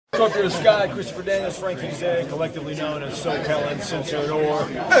Scorpio Sky, Christopher Daniels, Frankie Zay, collectively known as SoCal Uncensored or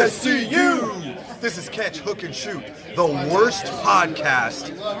SCU! This is Catch, Hook, and Shoot, the worst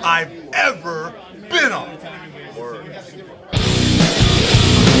podcast I've ever been on. Word.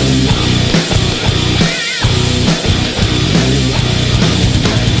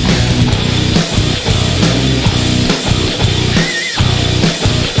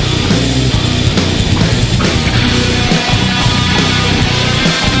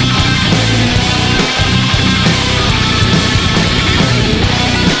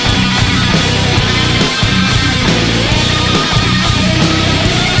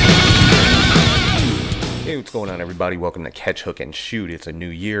 What's going on, everybody? Welcome to Catch, Hook, and Shoot. It's a new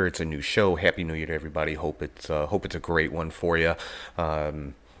year. It's a new show. Happy New Year to everybody. Hope it's a great one for you.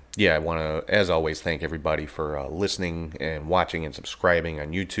 I want to, as always, thank everybody for listening and watching and subscribing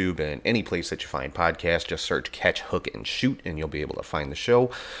on YouTube and any place that you find podcasts. Just search Catch, Hook, and Shoot, and you'll be able to find the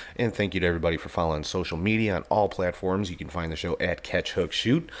show. And thank you to everybody for following social media on all platforms. You can find the show at Catch, Hook,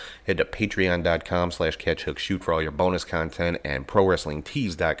 Shoot. Head to patreon.com/CatchHookShoot for all your bonus content and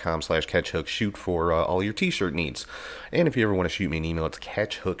ProWrestlingTees.com/CatchHookShoot for all your t-shirt needs. And if you ever want to shoot me an email, it's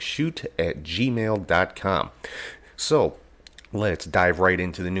CatchHookShoot@gmail.com. So, let's dive right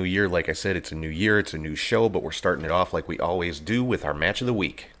into the new year. Like I said, it's a new year, it's a new show, but we're starting it off like we always do with our match of the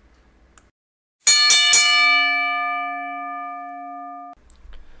week.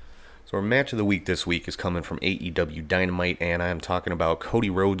 So our match of the week this week is coming from AEW Dynamite, and I'm talking about Cody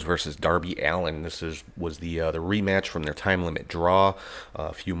Rhodes versus Darby Allin. This was the rematch from their time limit draw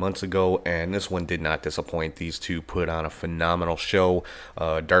a few months ago, and this one did not disappoint. These two put on a phenomenal show.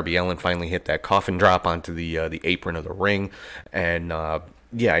 Darby Allin finally hit that coffin drop onto the apron of the ring, and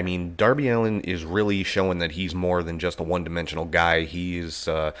Darby Allin is really showing that he's more than just a one-dimensional guy. He is,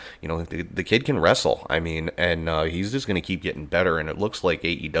 the kid can wrestle. He's just going to keep getting better, and it looks like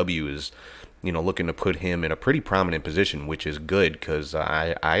AEW is, looking to put him in a pretty prominent position, which is good, because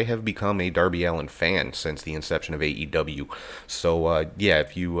I have become a Darby Allin fan since the inception of AEW. So,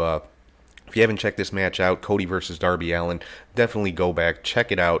 if you haven't checked this match out, Cody versus Darby Allin, definitely go back, check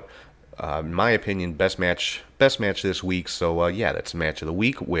it out. In my opinion, best match this week. So that's the match of the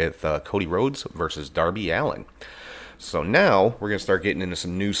week with Cody Rhodes versus Darby Allin. So now we're gonna start getting into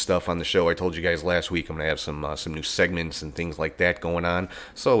some new stuff on the show. I told you guys last week I'm gonna have some new segments and things like that going on.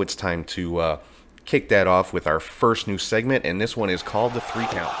 So it's time to kick that off with our first new segment, and this one is called the 3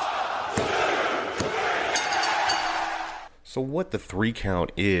 Count. So what the 3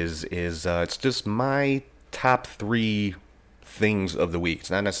 Count is it's just my top 3 things of the week. It's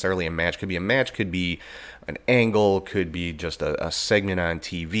not necessarily a match. Could be an angle, could be just a segment on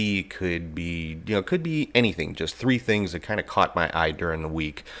TV, could be anything. Just 3 things that kind of caught my eye during the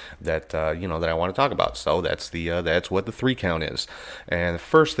week that I want to talk about. So that's what the 3 Count is. And the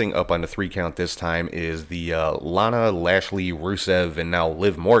first thing up on the 3 Count this time is the Lana, Lashley, Rusev, and now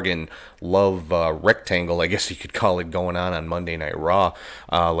Liv Morgan love rectangle, I guess you could call it, going on Monday Night Raw.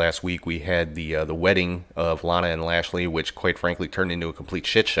 Last week we had the wedding of Lana and Lashley, which quite frankly turned into a complete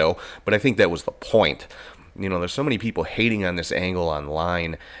shit show, but I think that was the point. There's so many people hating on this angle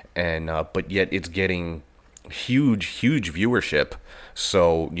online, and but yet it's getting huge viewership.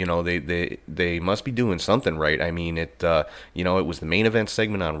 So they must be doing something right. I mean, it was the main event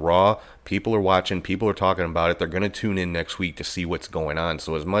segment on Raw. People are watching, people are talking about it. They're going to tune in next week to see what's going on.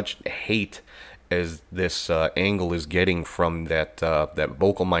 So as much hate as this angle is getting from that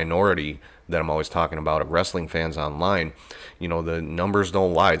vocal minority that I'm always talking about of wrestling fans online, the numbers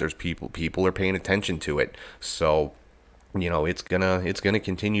don't lie. There's people are paying attention to it. So, it's gonna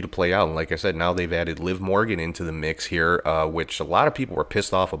continue to play out. And like I said, now they've added Liv Morgan into the mix here, which a lot of people were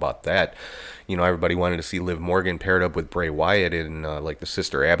pissed off about that. Everybody wanted to see Liv Morgan paired up with Bray Wyatt in like the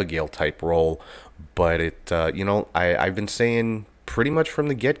Sister Abigail type role. But I've been saying pretty much from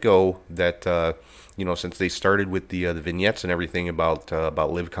the get-go that since they started with the vignettes and everything about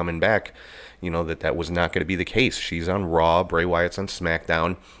Liv coming back, that was not going to be the case. She's on Raw, Bray Wyatt's on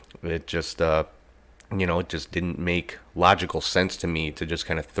SmackDown. It just it just didn't make logical sense to me to just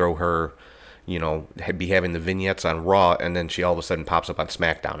kind of throw her, be having the vignettes on Raw and then she all of a sudden pops up on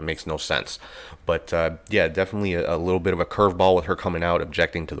SmackDown. It makes no sense. But definitely a little bit of a curveball with her coming out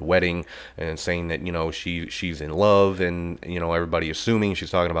objecting to the wedding and saying that she's in love, and everybody assuming she's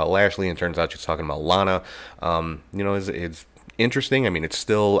talking about Lashley, and it turns out she's talking about Lana. It's interesting. I mean, it's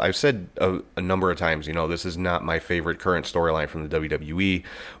still, I've said a number of times, this is not my favorite current storyline from the WWE,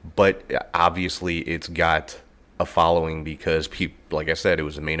 but obviously it's got a following because people, like I said, it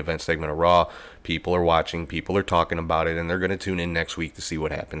was the main event segment of Raw. People are watching, people are talking about it, and they're going to tune in next week to see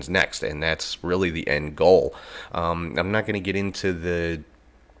what happens next, and that's really the end goal. I'm not going to get into the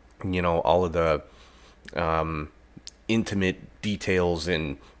all of the intimate details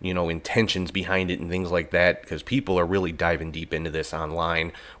and intentions behind it and things like that, because people are really diving deep into this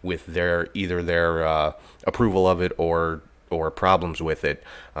online with either their approval of it or problems with it.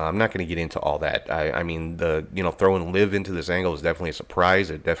 I'm not going to get into all that. I mean, throwing Liv into this angle is definitely a surprise.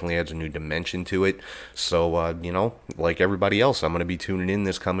 It definitely adds a new dimension to it. So, like everybody else, I'm going to be tuning in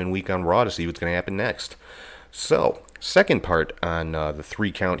this coming week on Raw to see what's going to happen next. So, second part on the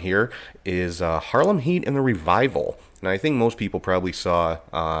 3 count here is Harlem Heat and the Revival. And I think most people probably saw,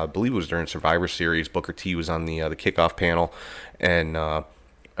 I believe it was during Survivor Series, Booker T was on the kickoff panel, and I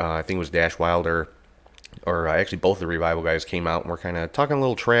think it was Dash Wilder, or actually both the Revival guys came out and were kind of talking a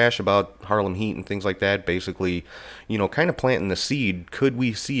little trash about Harlem Heat and things like that. Basically, kind of planting the seed. Could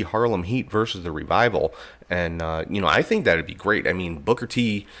we see Harlem Heat versus the Revival? And, I think that would be great. I mean, Booker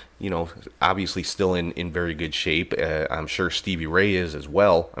T, obviously still in very good shape. I'm sure Stevie Ray is as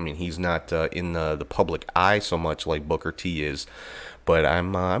well. I mean, he's not in the public eye so much like Booker T is. But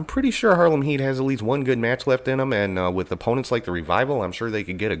I'm pretty sure Harlem Heat has at least one good match left in them, and with opponents like the Revival, I'm sure they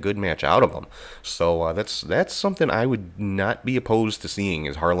could get a good match out of them. So that's something I would not be opposed to seeing,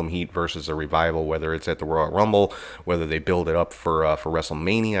 is Harlem Heat versus the Revival, whether it's at the Royal Rumble, whether they build it up for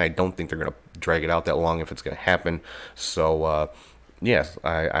WrestleMania. I don't think they're going to drag it out that long if it's going to happen. So yes,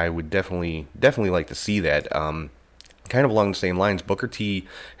 I would definitely like to see that. Kind of along the same lines, Booker T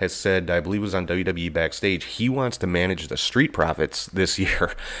has said, I believe it was on WWE Backstage, he wants to manage the Street Profits this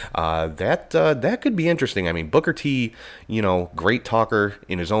year. That could be interesting. I mean, Booker T, great talker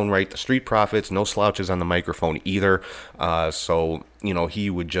in his own right. The Street Profits, no slouches on the microphone either. So he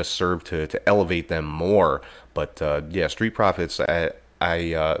would just serve to elevate them more. But yeah, Street Profits,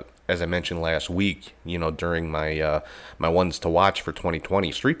 I as I mentioned last week, during my my ones to watch for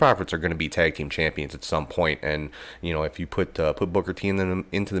 2020, Street Profits are going to be tag team champions at some point. And if you put Booker T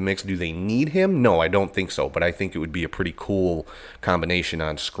into the mix, do they need him? No, I don't think so. But I think it would be a pretty cool combination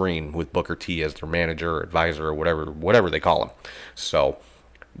on screen with Booker T as their manager or advisor or whatever they call him. So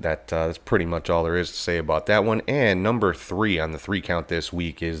that's pretty much all there is to say about that one. And number 3 on the 3 count this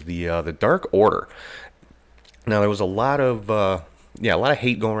week is the Dark Order. Now, there was a lot of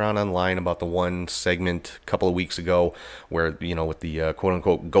hate going around online about the one segment a couple of weeks ago where, with the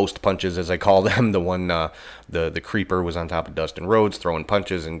quote-unquote ghost punches, as I call them, the one, the creeper was on top of Dustin Rhodes throwing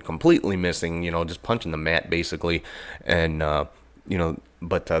punches and completely missing, just punching the mat, basically. And,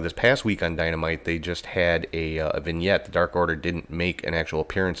 but this past week on Dynamite, they just had a vignette. The Dark Order didn't make an actual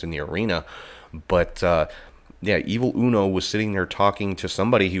appearance in the arena, but Evil Uno was sitting there talking to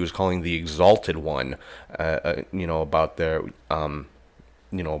somebody he was calling the Exalted One, about their,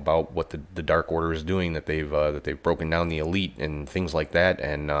 about what the Dark Order is doing, that they've broken down the Elite and things like that,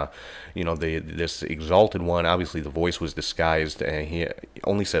 and this Exalted One, obviously the voice was disguised, and he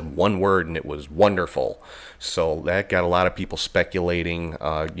only said one word, and it was wonderful. So that got a lot of people speculating.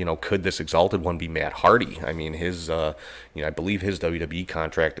 Could this Exalted One be Matt Hardy? I mean, his, I believe his WWE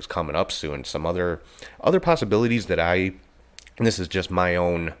contract is coming up soon. Some other possibilities that and this is just my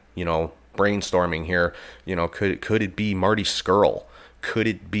own, brainstorming here. Could it be Marty Scurll? Could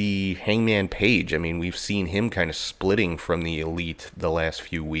it be Hangman Page? I mean, we've seen him kind of splitting from the Elite the last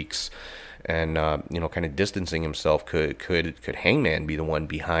few weeks, and kind of distancing himself. Could Hangman be the one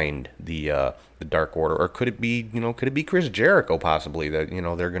behind the Dark Order, or could it be Chris Jericho possibly? That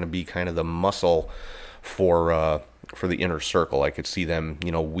they're going to be kind of the muscle for the Inner Circle. I could see them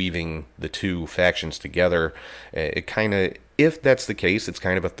weaving the two factions together. It kind of, if that's the case, it's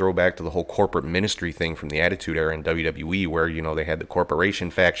kind of a throwback to the whole corporate ministry thing from the Attitude Era in WWE, where they had the corporation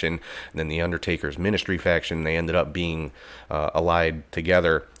faction and then the Undertaker's ministry faction. They ended up being allied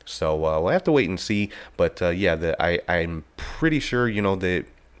together. So we'll have to wait and see. But I'm pretty sure that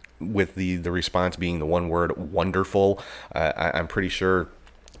with the response being the one word wonderful, I'm pretty sure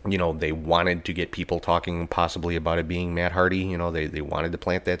they wanted to get people talking possibly about it being Matt Hardy. They wanted to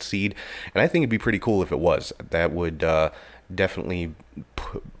plant that seed, and I think it'd be pretty cool if it was. That would definitely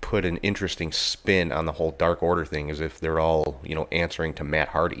put an interesting spin on the whole Dark Order thing, as if they're all answering to Matt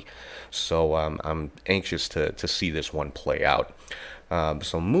Hardy. So I'm anxious to see this one play out.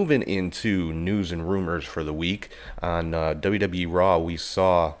 So moving into news and rumors for the week on WWE Raw, we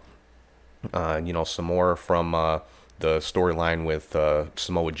saw some more from the storyline with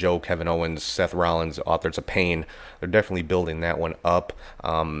Samoa Joe, Kevin Owens, Seth Rollins, Authors of Pain. They're definitely building that one up.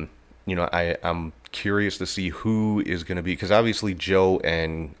 I'm curious to see who is going to be, because obviously Joe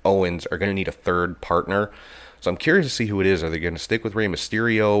and Owens are going to need a third partner. So I'm curious to see who it is. Are they going to stick with Rey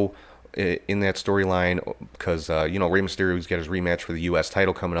Mysterio in that storyline? Because, Rey Mysterio's got his rematch for the U.S.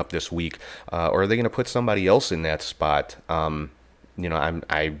 title coming up this week. Or are they going to put somebody else in that spot?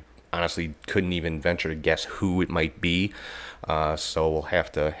 honestly couldn't even venture to guess who it might be. So we'll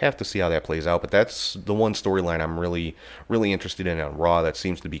have to see how that plays out. But that's the one storyline I'm really interested in on Raw. That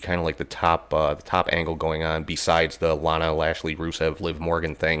seems to be kind of like the top angle going on, besides the Lana, Lashley, Rusev, Liv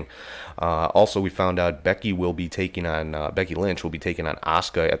Morgan thing. Also, we found out Becky Lynch will be taking on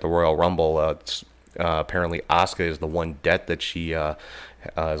Asuka at the Royal Rumble. Apparently, Asuka is the one debt that she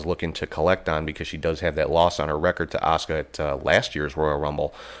is looking to collect on, because she does have that loss on her record to Asuka at last year's Royal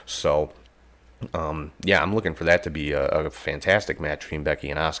Rumble. So, yeah, I'm looking for that to be a fantastic match between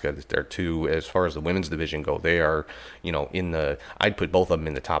Becky and Asuka. They're two, as far as the women's division go, they are, I'd put both of them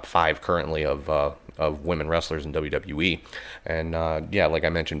in the top 5 currently of women wrestlers in WWE. And yeah, like I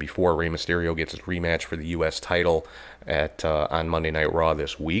mentioned before, Rey Mysterio gets his rematch for the U.S. title on Monday Night Raw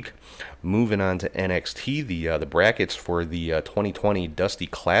this week. Moving on to NXT, the brackets for the 2020 Dusty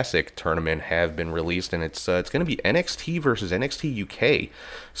Classic tournament have been released, and it's going to be NXT versus NXT UK.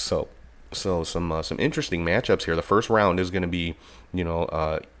 So some interesting matchups here. The first round is going to be,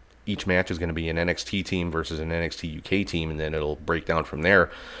 each match is going to be an NXT team versus an NXT UK team, and then it'll break down from there.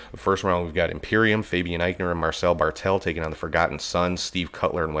 The first round, we've got Imperium, Fabian Eichner, and Marcel Bartel taking on the Forgotten Sons, Steve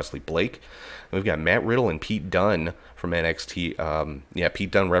Cutler and Wesley Blake. And we've got Matt Riddle and Pete Dunne from NXT.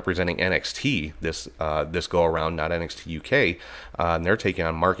 Pete Dunne representing NXT this go around, not NXT UK. And they're taking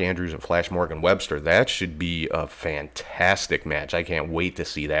on Mark Andrews and Flash Morgan Webster. That should be a fantastic match. I can't wait to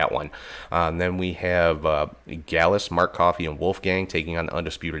see that one. And then we have Gallus, Mark Coffey, and Wolfgang taking on the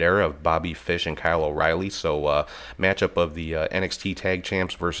Undisputed Era of Bobby Fish and Kyle O'Reilly. So matchup of the NXT Tag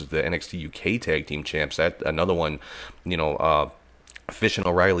Champs versus the NXT UK Tag Team Champs. That another one, Fish and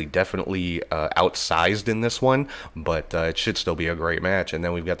O'Reilly definitely outsized in this one, but it should still be a great match. And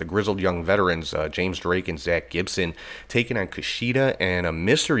then we've got the Grizzled Young Veterans, James Drake and Zach Gibson, taking on Kushida and a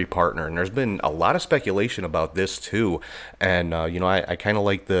mystery partner. And there's been a lot of speculation about this too. And I kind of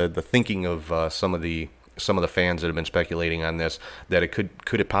like the thinking of some of the fans that have been speculating on this, that it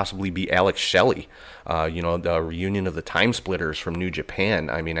could it possibly be Alex Shelley, the reunion of the Time Splitters from New Japan.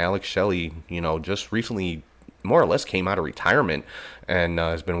 I mean, Alex Shelley, just recently more or less came out of retirement and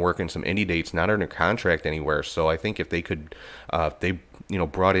has been working some indie dates, not under contract anywhere. So I think if they could,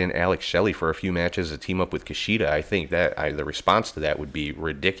 brought in Alex Shelley for a few matches to team up with Kushida, I think that the response to that would be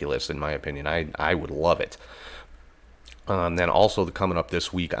ridiculous, in my opinion. I would love it. Then also coming up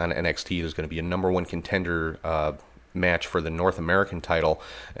this week on NXT, there's going to be a number 1 contender match for the North American title,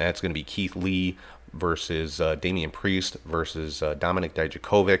 and it's going to be Keith Lee versus Damian Priest versus Dominik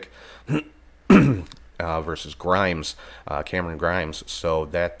Dijakovic. Versus Grimes, Cameron Grimes. So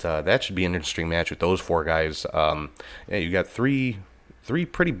that should be an interesting match with those 4 guys. You got three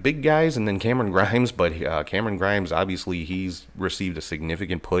pretty big guys, and then Cameron Grimes. But Cameron Grimes, obviously, he's received a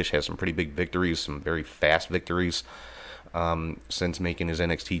significant push, has some pretty big victories, some very fast victories since making his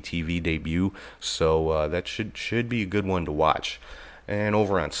NXT TV debut. So that should be a good one to watch. And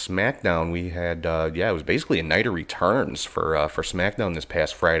over on SmackDown, we had, it was basically a night of returns for SmackDown this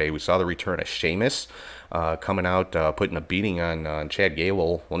past Friday. We saw the return of Sheamus coming out, putting a beating on Chad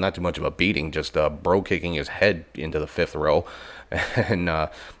Gable. Well, not too much of a beating, just bro kicking his head into the 5th row. And,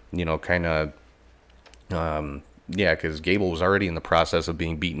 because Gable was already in the process of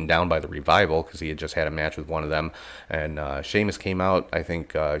being beaten down by the Revival, because he had just had a match with one of them. And Sheamus came out, I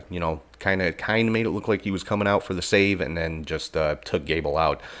think, kind of made it look like he was coming out for the save, and then just took Gable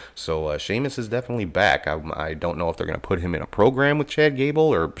out. So Sheamus is definitely back. I don't know if they're going to put him in a program with Chad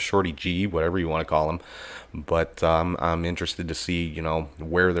Gable or Shorty G, whatever you want to call him. But I'm interested to see,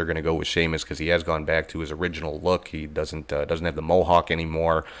 where they're going to go with Sheamus, because he has gone back to his original look. He doesn't have the mohawk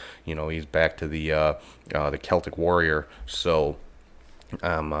anymore. He's back to the Celtic Warrior. So,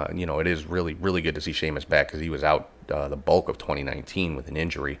 it is really, really good to see Sheamus back, because he was out the bulk of 2019 with an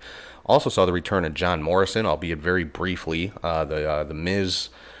injury. Also saw the return of John Morrison, albeit very briefly. The Miz,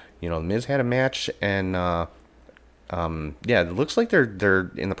 the Miz had a match, and it looks like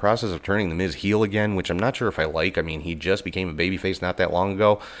they're in the process of turning the Miz heel again, which I'm not sure if I like. I mean, he just became a babyface not that long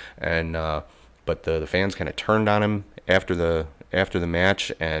ago, and but the fans kind of turned on him after the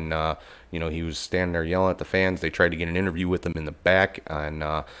match, and he was standing there yelling at the fans. They tried to get an interview with him in the back, and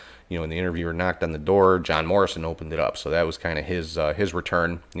when the interviewer knocked on the door, John Morrison opened it up. So that was kind of his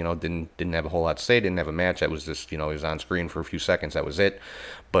return. Didn't have a whole lot to say. Didn't have a match. That was just he was on screen for a few seconds. That was it.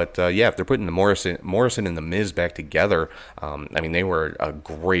 But if they're putting the Morrison and the Miz back together, they were a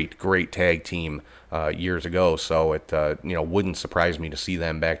great tag team years ago. So it wouldn't surprise me to see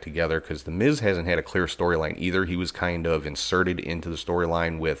them back together, because the Miz hasn't had a clear storyline either. He was kind of inserted into the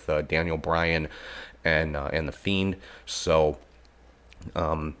storyline with Daniel Bryan and the Fiend. So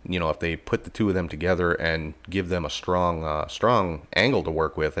If they put the two of them together and give them a strong angle to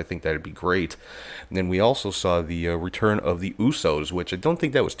work with, I think that'd be great. And then we also saw the return of the Usos, which I don't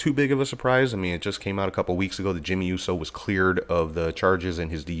think that was too big of a surprise. I mean, it just came out a couple weeks ago that Jimmy Uso was cleared of the charges in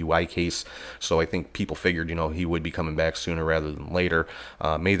his DUI case, so I think people figured, he would be coming back sooner rather than later.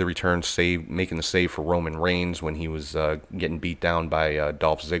 Made the return, making the save for Roman Reigns when he was getting beat down by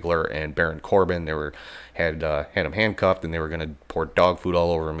Dolph Ziggler and Baron Corbin. They had him handcuffed, and they were going to pour dog food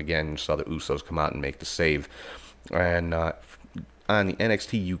all over him again. You saw the Usos come out and make the save. And on the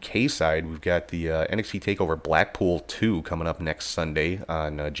NXT UK side, we've got the NXT TakeOver Blackpool 2 coming up next Sunday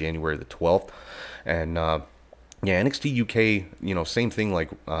on January the 12th. And NXT UK, same thing like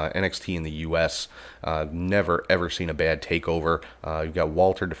NXT in the US. Never, ever seen a bad takeover. You've got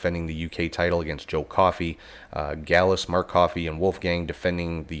Walter defending the UK title against Joe Coffey. Gallus, Mark Coffey, and Wolfgang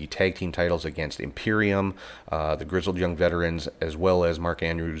defending the tag team titles against Imperium, the Grizzled Young Veterans, as well as Mark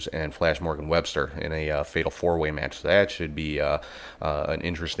Andrews and Flash Morgan Webster in a fatal four-way match. So that should be an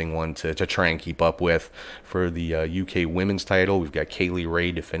interesting one to try and keep up with. For the UK women's title, we've got Kaylee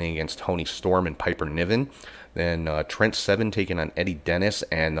Ray defending against Toni Storm and Piper Niven. Then Trent Seven taking on Eddie Dennis,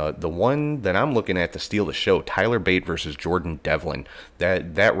 and the one that I'm looking at to steal the show, Tyler Bate versus Jordan Devlin.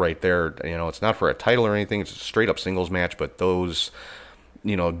 That right there, it's not for a title or anything. It's a straight up singles match, but those,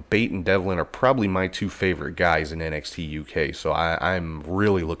 Bate and Devlin are probably my two favorite guys in NXT UK, so I'm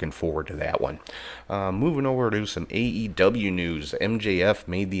really looking forward to that one. Moving over to some AEW news, MJF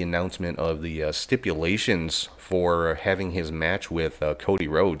made the announcement of the stipulations for having his match with Cody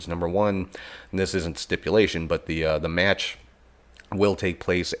Rhodes. Number one, this isn't stipulation, but the match will take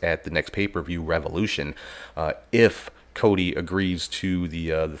place at the next pay-per-view Revolution if Cody agrees to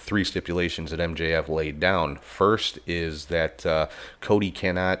the three stipulations that MJF laid down. First is that Cody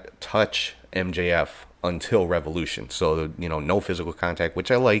cannot touch MJF until Revolution. So, no physical contact,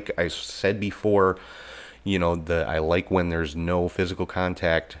 which I like. I said before, I like when there's no physical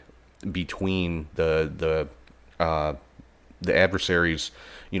contact between the adversaries,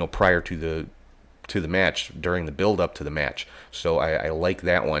 prior to the match, during the build up to the match. So I like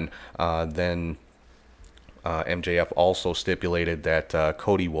that one. Then MJF also stipulated that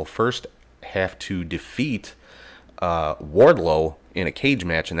Cody will first have to defeat Wardlow in a cage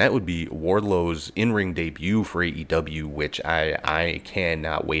match, and that would be Wardlow's in-ring debut for AEW, which I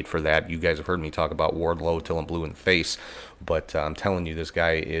cannot wait for that. You guys have heard me talk about Wardlow till I'm blue in the face, but I'm telling you, this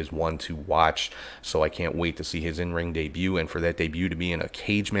guy is one to watch, so I can't wait to see his in-ring debut, and for that debut to be in a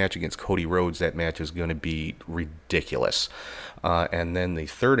cage match against Cody Rhodes, that match is going to be ridiculous. And then the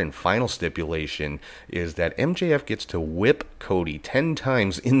third and final stipulation is that MJF gets to whip Cody 10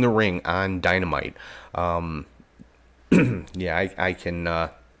 times in the ring on Dynamite. I can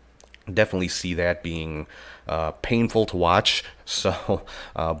definitely see that being painful to watch. So,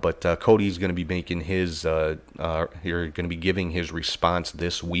 but Cody's going to be making his, giving his response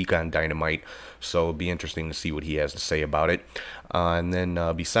this week on Dynamite. So it'll be interesting to see what he has to say about it. And then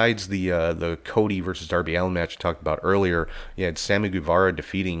besides the Cody versus Darby Allin match I talked about earlier, you had Sammy Guevara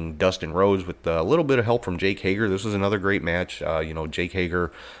defeating Dustin Rhodes with a little bit of help from Jake Hager. This was another great match. Jake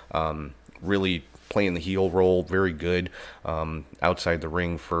Hager really playing the heel role, very good outside the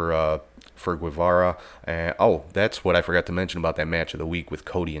ring for Guevara. That's what I forgot to mention about that match of the week with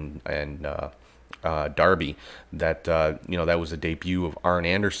Cody and Darby. That that was the debut of Arn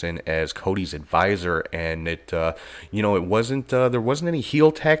Anderson as Cody's advisor, and it wasn't there wasn't any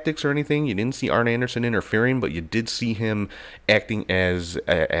heel tactics or anything. You didn't see Arn Anderson interfering, but you did see him acting as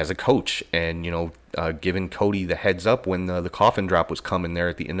a coach, and giving Cody the heads up when the coffin drop was coming there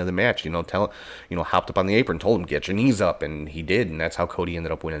at the end of the match. Hopped up on the apron, told him, get your knees up, and he did, and that's how Cody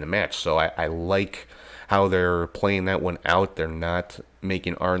ended up winning the match. So I like how they're playing that one out. They're not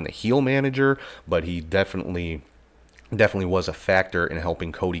making Arn the heel manager, but he definitely was a factor in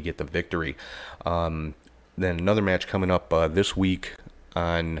helping Cody get the victory. Then another match coming up this week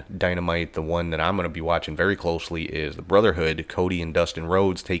on Dynamite, the one that I'm going to be watching very closely, is the Brotherhood, Cody and Dustin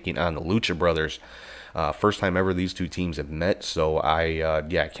Rhodes taking on the Lucha Brothers. First time ever these two teams have met, so I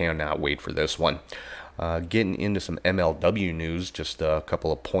cannot wait for this one. Getting into some MLW news, just a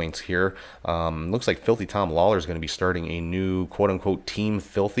couple of points here. Looks like Filthy Tom Lawler is going to be starting a new quote-unquote Team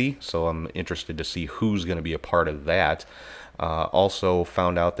Filthy, so I'm interested to see who's going to be a part of that. Also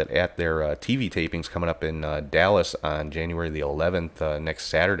found out that at their TV tapings coming up in Dallas on January the 11th, next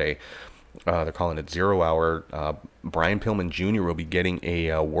Saturday, they're calling it 0 Hour, Brian Pillman Jr. will be getting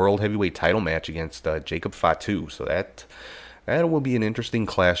a World Heavyweight title match against Jacob Fatu, so that that will be an interesting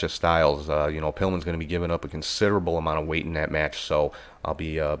clash of styles. Pillman's going to be giving up a considerable amount of weight in that match, so I'll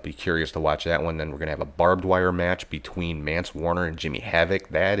be curious to watch that one. Then we're going to have a barbed wire match between Mance Warner and Jimmy Havoc.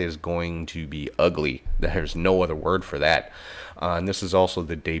 That is going to be ugly. There's no other word for that. And this is also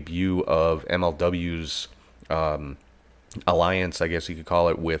the debut of MLW's alliance, I guess you could call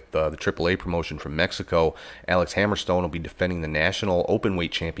it, with the AAA promotion from Mexico. Alex Hammerstone will be defending the National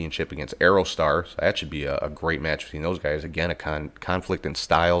Openweight Championship against Aerostar. So that should be a great match between those guys. Again, a conflict in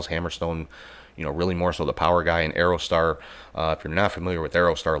styles. Hammerstone, really more so the power guy, and Aerostar, if you're not familiar with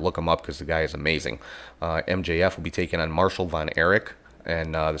Aerostar, look him up because the guy is amazing. MJF will be taking on Marshall Von Erich.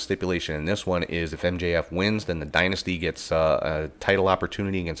 And the stipulation in this one is if MJF wins, then the Dynasty gets a title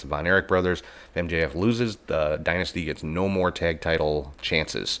opportunity against the Von Erich brothers. If MJF loses, the Dynasty gets no more tag title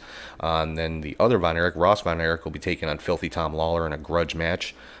chances. And then the other Von Erich, Ross Von Erich, will be taking on Filthy Tom Lawler in a grudge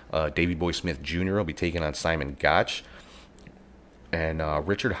match. Davey Boy Smith Jr. will be taking on Simon Gotch. And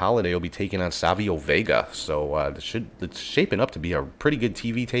Richard Holiday will be taking on Savio Vega. So it's shaping up to be a pretty good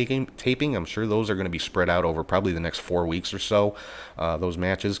TV taping. I'm sure those are going to be spread out over probably the next 4 weeks or so, those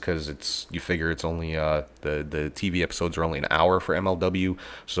matches, because you figure it's only the TV episodes are only an hour for MLW.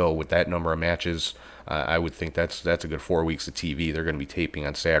 So with that number of matches, I would think that's a good 4 weeks of TV. They're going to be taping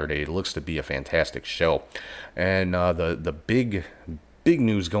on Saturday. It looks to be a fantastic show. And the big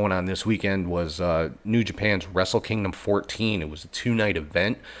news going on this weekend was New Japan's Wrestle Kingdom 14. It was a 2-night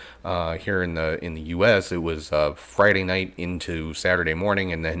event here in the U.S. It was Friday night into Saturday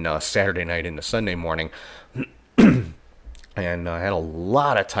morning, and then Saturday night into Sunday morning. And had a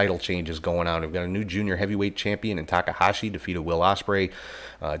lot of title changes going on. We've got a new junior heavyweight champion in Takahashi, defeated Will Ospreay.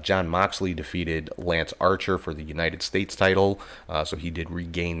 John Moxley defeated Lance Archer for the United States title. So he did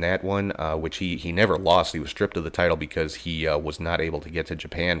regain that one, which he never lost. He was stripped of the title because he was not able to get to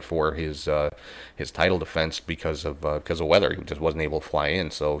Japan for his title defense because of weather. He just wasn't able to fly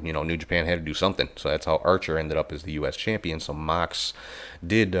in. So, New Japan had to do something. So that's how Archer ended up as the U.S. champion. So Mox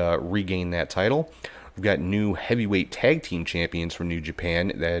did regain that title. We've got new heavyweight tag team champions for New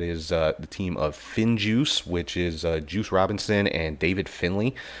Japan. That is the team of FinJuice, which is Juice Robinson and David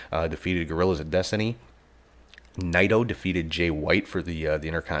Finlay, defeated Gorillas of Destiny. Naito defeated Jay White for the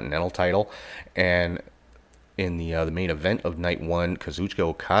Intercontinental title. And in the main event of night one, Kazuchika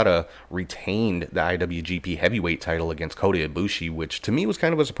Okada retained the IWGP Heavyweight title against Kota Ibushi, which to me was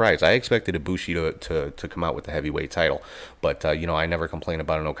kind of a surprise. I expected Ibushi to come out with the heavyweight title, but I never complain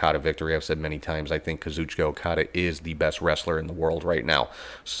about an Okada victory. I've said many times I think Kazuchika Okada is the best wrestler in the world right now.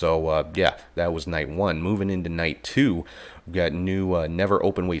 So that was night one. Moving into night two, we've got new never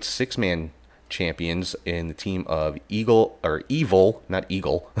openweight 6-man champions in the team of Evil,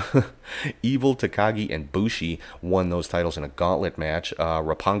 Takagi, and Bushi won those titles in a gauntlet match.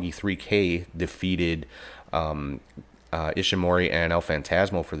 Roppongi 3K defeated Ishimori and El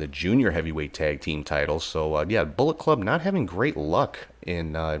Phantasmo for the junior heavyweight tag team titles. So Bullet Club not having great luck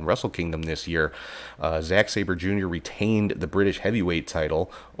in Wrestle Kingdom this year. Zack Sabre Jr. retained the British heavyweight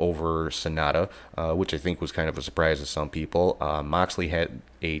title over Sonata, which I think was kind of a surprise to some people. Moxley had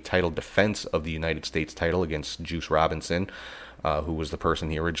a title defense of the United States title against Juice Robinson, who was the person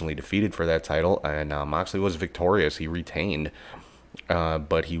he originally defeated for that title, and Moxley was victorious. He retained.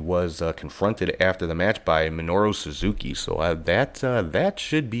 But he was confronted after the match by Minoru Suzuki, so that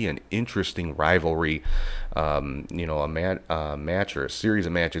should be an interesting rivalry. A match or a series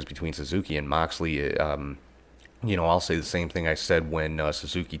of matches between Suzuki and Moxley. I'll say the same thing I said when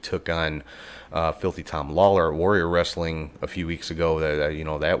Suzuki took on Filthy Tom Lawler at Warrior Wrestling a few weeks ago.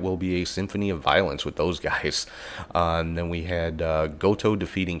 That will be a symphony of violence with those guys. And then we had Goto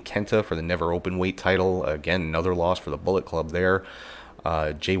defeating Kenta for the never openweight title. Again, another loss for the Bullet Club there.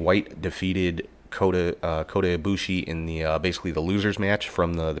 Jay White defeated Kota Ibushi in the basically the losers match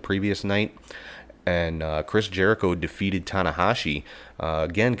from the previous night. And Chris Jericho defeated Tanahashi.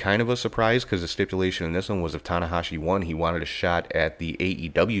 Again, kind of a surprise because the stipulation in this one was if Tanahashi won, he wanted a shot at the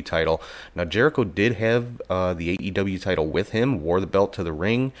AEW title. Now, Jericho did have the AEW title with him, wore the belt to the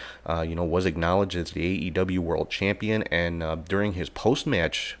ring, was acknowledged as the AEW World Champion, and during his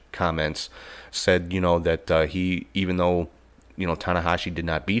post-match comments said, that he, even though Tanahashi did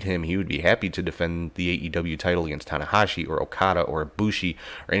not beat him, he would be happy to defend the AEW title against Tanahashi or Okada or Ibushi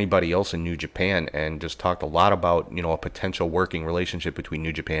or anybody else in New Japan, and just talked a lot about, a potential working relationship between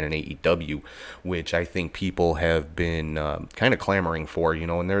New Japan and AEW, which I think people have been kind of clamoring for,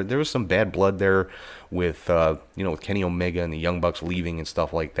 and there was some bad blood there with, with Kenny Omega and the Young Bucks leaving and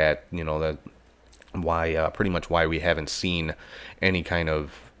stuff like that, that pretty much why we haven't seen any kind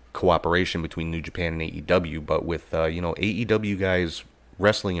of cooperation between New Japan and AEW, but with AEW guys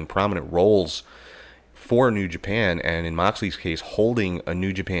wrestling in prominent roles for New Japan, and in Moxley's case, holding a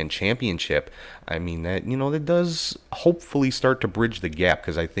New Japan championship. I mean, that, that does hopefully start to bridge the gap,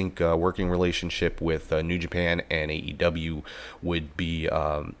 because I think a working relationship with New Japan and AEW would be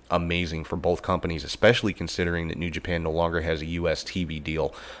amazing for both companies, especially considering that New Japan no longer has a US TV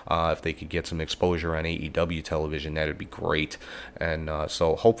deal. If they could get some exposure on AEW television, that would be great. And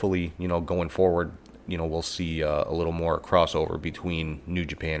so hopefully, going forward, we'll see a little more crossover between New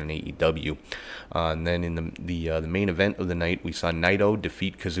Japan and AEW. And then in the main event of the night, we saw Naito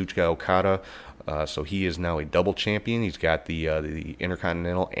defeat Kazuchika Okada. So he is now a double champion. He's got the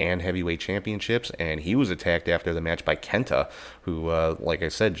Intercontinental and Heavyweight Championships, and he was attacked after the match by Kenta, who, like I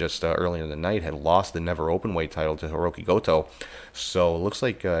said just earlier in the night, had lost the Never Openweight title to Hiroki Goto. So it looks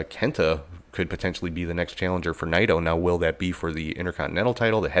like Kenta could potentially be the next challenger for Naito. Now, will that be for the Intercontinental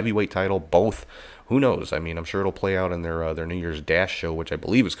title, the Heavyweight title, both? Who knows? I mean, I'm sure it'll play out in their New Year's Dash show, which I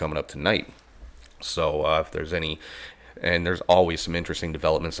believe is coming up tonight. So if there's any, and there's always some interesting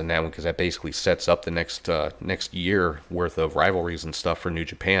developments in that one, because that basically sets up the next year worth of rivalries and stuff for New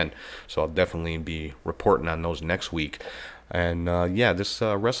Japan. So I'll definitely be reporting on those next week. And this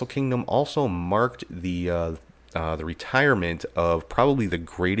Wrestle Kingdom also marked the retirement of probably the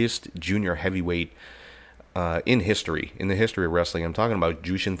greatest junior heavyweight in the history of wrestling. I'm talking about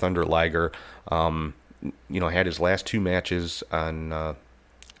Jushin Thunder Liger. Had his last two matches on,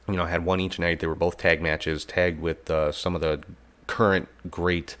 had one each night. They were both tag matches, tagged with some of the current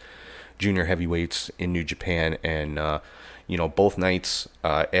great junior heavyweights in New Japan. And, both nights,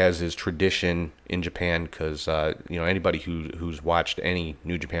 as is tradition in Japan, because, anybody who's watched any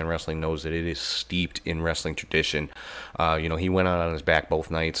New Japan wrestling knows that it is steeped in wrestling tradition. He went out on his back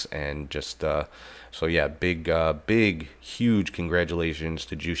both nights, and just... So yeah, big, huge congratulations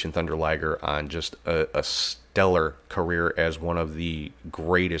to Jushin Thunder Liger on just a stellar career as one of the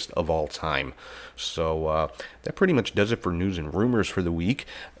greatest of all time. So that pretty much does it for news and rumors for the week.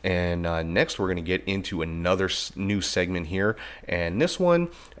 And next we're going to get into another new segment here. And this one,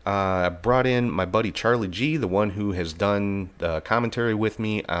 I brought in my buddy Charlie G, the one who has done the commentary with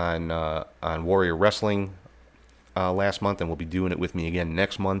me on Warrior Wrestling last month, and will be doing it with me again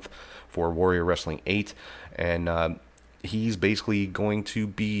next month for Warrior Wrestling 8. And he's basically going to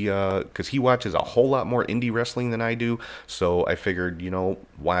be, because he watches a whole lot more indie wrestling than I do, so I figured,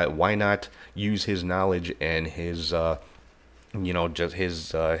 why not use his knowledge and his, just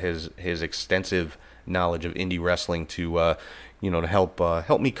his extensive knowledge of indie wrestling to, to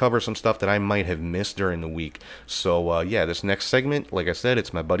help me cover some stuff that I might have missed during the week. So, this next segment, like I said,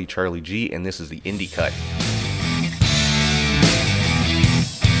 it's my buddy Charlie G, and this is the Indie Cut.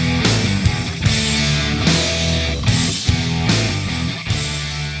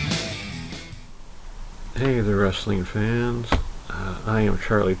 Hey there, wrestling fans. I am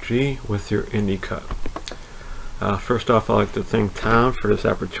Charlie G with your Indie Cut. First off, I'd like to thank Tom for this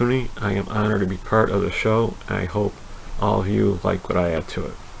opportunity. I am honored to be part of the show, and I hope all of you like what I add to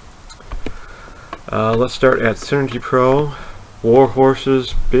it. Let's start at Synergy Pro, War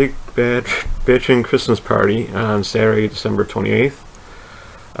Horses Big Bad Bitchin' Christmas Party on Saturday, December 28th.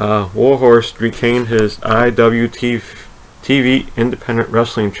 Warhorse retained his IWTV Independent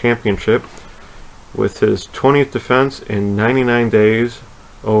Wrestling Championship with his 20th defense in 99 days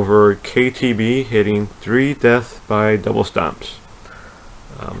over KTB, hitting 3 death by double stomps.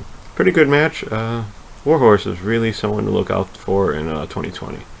 Pretty good match. Warhorse is really someone to look out for in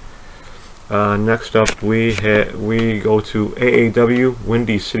 2020. Next up, we go to AAW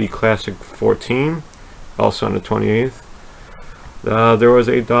Windy City Classic 14, also on the 28th. There was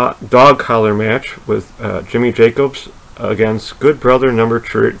a dog collar match with Jimmy Jacobs against Good Brother number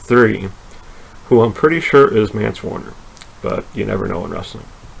 3, who I'm pretty sure is Mance Warner, but you never know in wrestling.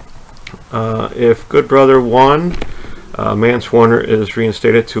 If Good Brother won, Mance Warner is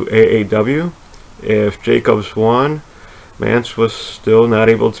reinstated to AAW. If Jacobs won, Mance was still not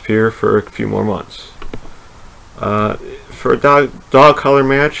able to appear for a few more months. For a dog collar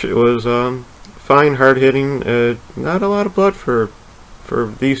match, it was fine, hard-hitting, not a lot of blood for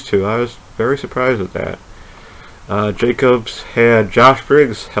these two. I was very surprised at that. Jacobs had Josh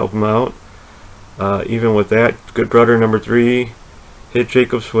Briggs help him out. Even with that, Good Brother number 3 hit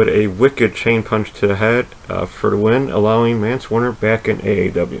Jacobs with a wicked chain punch to the head for the win, allowing Mance Warner back in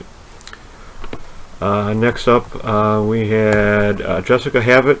AAW. Next up, we had Jessica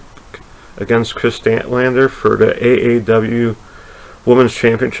Havoc against Chris Statlander for the AAW Women's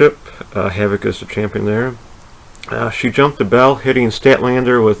Championship. Havoc is the champion there. She jumped the bell, hitting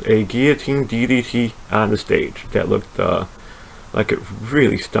Statlander with a guillotine DDT on the stage. That looked like it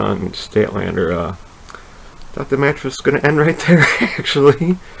really stunned Statlander. Thought the match was going to end right there,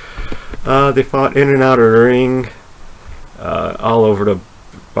 actually. They fought in and out of the ring, all over the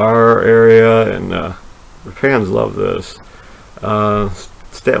bar area, and the fans love this.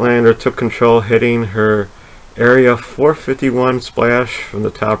 Statlander took control, hitting her Area 451 splash from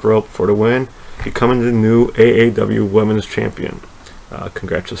the top rope for the win, becoming the new AAW Women's Champion.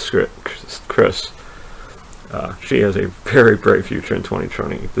 Congrats to Chris. She has a very bright future in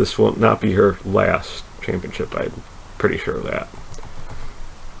 2020. This will not be her last championship, I'm pretty sure of that.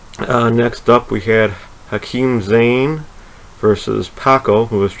 Next up, we had Hakeem Zayn versus Paco,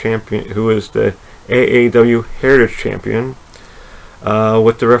 who is the AAW Heritage Champion.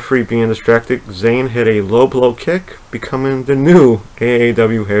 With the referee being distracted, Zayn hit a low blow kick, becoming the new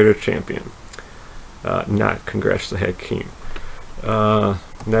AAW Heritage Champion. Not congrats to Hakeem.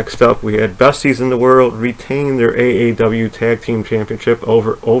 Next up, we had Besties in the World retain their AAW Tag Team Championship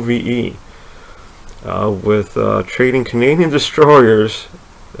over OVE. With trading Canadian Destroyers,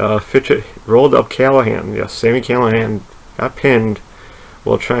 Fitchett rolled up Callahan. Yes, Sami Callahan got pinned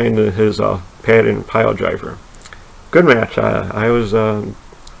while trying his pad and pile driver. Good match. I was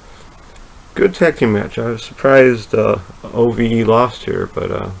good tag team match. I was surprised OVE lost here, but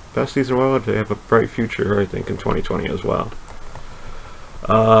Besties in the World, they have a bright future, I think, in 2020 as well.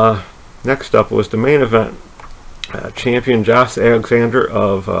 Next up was the main event. Champion Josh Alexander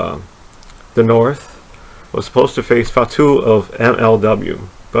of the North was supposed to face Fatu of MLW,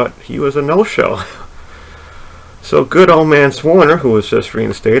 but he was a no-show. So good old man Swarner, who was just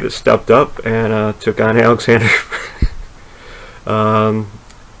reinstated, stepped up and took on Alexander.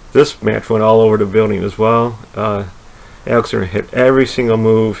 This match went all over the building as well. Alexander hit every single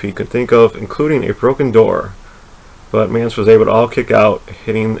move he could think of, including a broken door. But Mance was able to all kick out,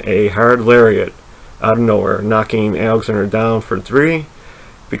 hitting a hard lariat out of nowhere, knocking Alexander down for 3,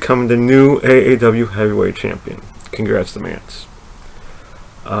 becoming the new AAW Heavyweight Champion. Congrats to Mance.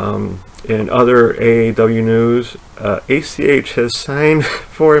 In other AAW news, ACH has signed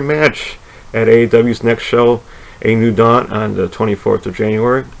for a match at AAW's next show, A New Dawn, on the 24th of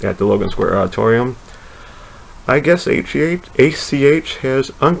January at the Logan Square Auditorium. I guess ACH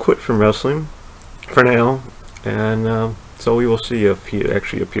has unquit from wrestling for now, and so we will see if he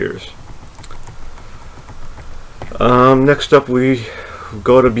actually appears. Next up, we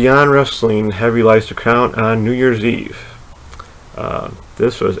go to Beyond Wrestling Heavy Leicester Crown on New Year's Eve.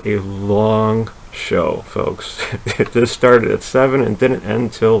 This was a long show, folks. This started at 7 and didn't end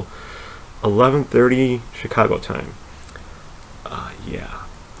until 11:30 Chicago time. Yeah,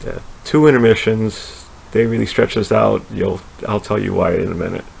 2 intermissions. They really stretched this out. I'll tell you why in a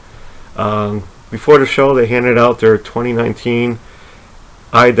minute. Before the show, they handed out their 2019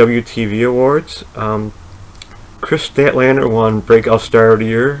 IWTV Awards. Chris Statlander won Breakout Star of the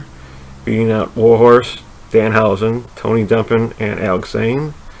Year, beating out Warhorse, Danhausen, Tony Dempen, and Alex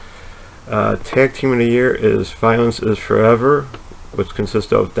Zane. Tag Team of the Year is Violence is Forever, which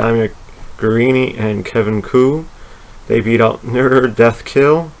consists of Dominic Guarini and Kevin Koo. They beat out Nerd Death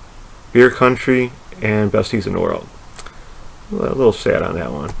Kill, Beer Country, and Besties in the World. A little sad on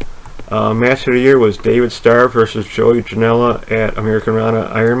that one. Match of the Year was David Starr versus Joey Janela at American Rana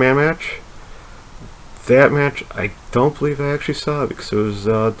Iron Man match. That match, I don't believe I actually saw because it was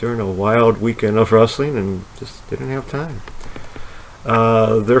during a wild weekend of wrestling and just didn't have time.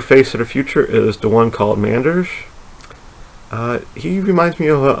 Their face of the future is the one called Manders. He reminds me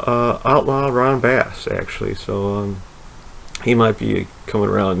of Outlaw Ron Bass, actually, so he might be coming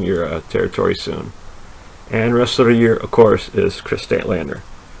around your territory soon. And Wrestler of the Year, of course, is Chris Statlander.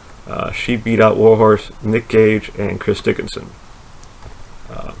 She beat out Warhorse, Nick Gage, and Chris Dickinson.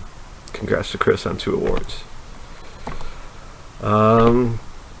 Congrats to Chris on 2 awards.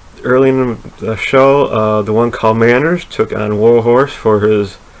 Early in the show, the one called Manners took on Warhorse for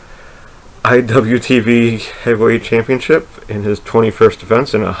his IWTV Heavyweight Championship in his 21st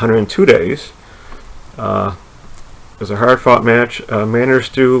defense in 102 days. It was a hard-fought match. Manners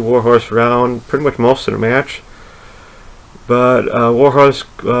threw Warhorse around pretty much most of the match, but Warhorse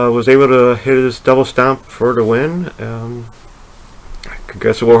was able to hit his double stomp for the win.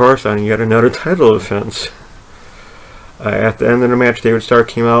 Congrats to Warhorse on yet another title defense. At the end of the match, David Starr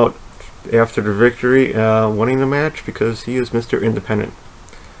came out after the victory, winning the match because he is Mr. Independent,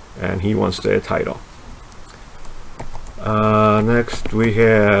 and he wants the title. Next, we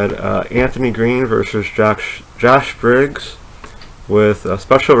had Anthony Green versus Josh Briggs with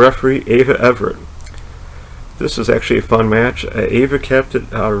special referee Ava Everett. This is actually a fun match. Ava kept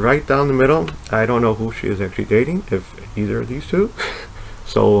it right down the middle. I don't know who she is actually dating, if either of these two.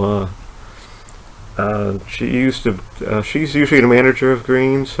 So she's usually the manager of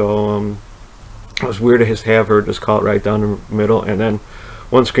Green, so it was weird to just have her just call it right down the middle. And then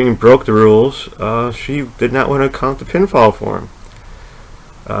once Green broke the rules, she did not want to count the pinfall for him.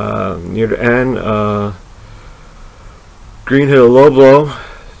 Near the end, Green hit a low blow,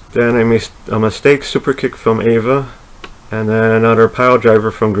 then a mistake super kick from Ava, and then another pile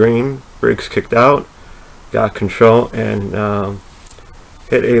driver from Green. Briggs kicked out, got control, and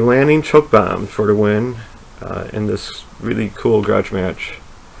hit a landing choke bomb for the win in this really cool grudge match.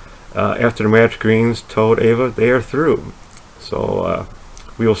 After the match, Greens told Ava they are through. So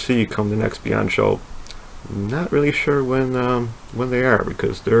we will see come the next Beyond show. Not really sure when they are,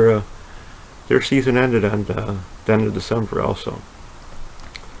 because their season ended on the end of December also.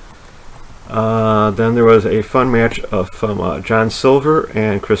 Then there was a fun match from John Silver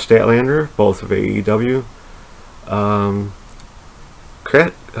and Chris Statlander, both of AEW.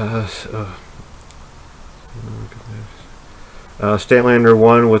 Statlander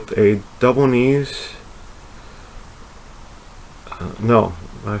won with a double knees. No,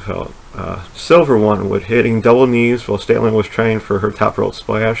 my fault. Silver won with hitting double knees while Statlander was trying for her top rope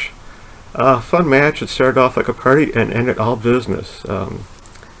splash. Fun match. It started off like a party and ended all business.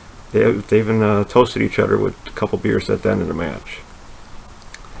 They even toasted each other with a couple beers at the end of the match.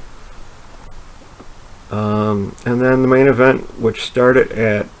 And then the main event, which started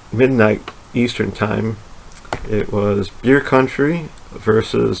at midnight Eastern time, it was Beer Country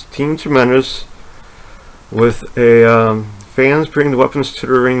versus Team Tremendous with a fans bring the weapons to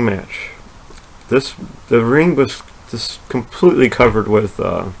the ring match. The ring was just completely covered with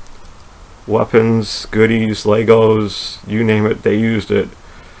weapons, goodies, Legos, you name it, they used it.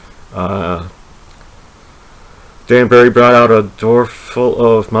 Dan Barry brought out a door full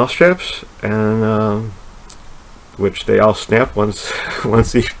of mousetraps, and which they all snapped once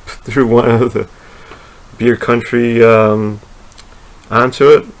he threw one of the Beer Country onto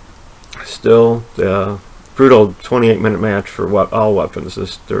it. Still, brutal 28-minute match for all weapons.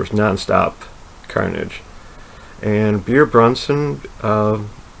 There's non-stop carnage. And Beer Brunson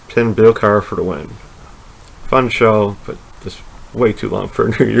pinned Bill Carr for the win. Fun show, but just way too long for a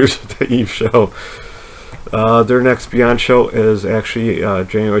New Year's Eve show. Their next Beyond show is actually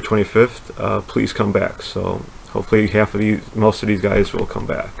January 25th. Please come back. So hopefully most of these guys will come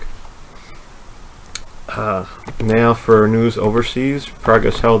back. Now for news overseas,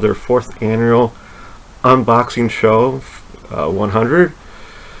 Progress held their 4th annual unboxing show 100.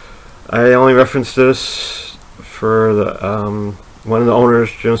 I only referenced this for the one of the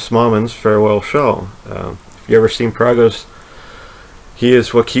owners, Jim Smallman's farewell show. If you ever seen Progress, he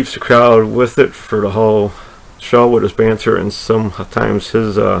is what keeps the crowd with it for the whole show with his banter, and sometimes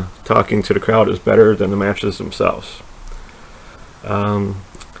his talking to the crowd is better than the matches themselves.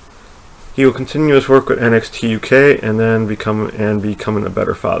 He will continue his work with NXT UK and then becoming a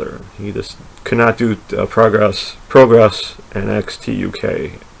better father. He just could not do progress NXT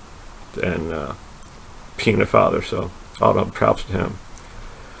UK and being a father, so all the props to him.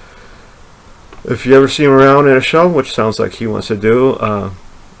 If you ever see him around at a show, which sounds like he wants to do,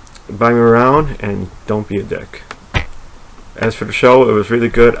 buy me around and don't be a dick. As for the show, it was really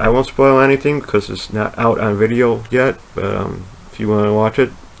good. I won't spoil anything because it's not out on video yet, but if you want to watch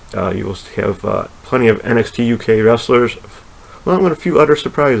it, you will have plenty of NXT UK wrestlers, along with a few other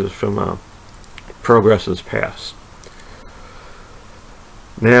surprises from Progress's past.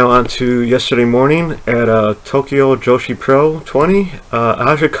 Now on to yesterday morning at Tokyo Joshi Pro 20.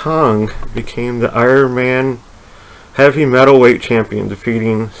 Aja Kong became the Iron Man heavy metalweight champion,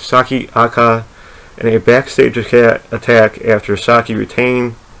 defeating Saki Aka in a backstage attack after Saki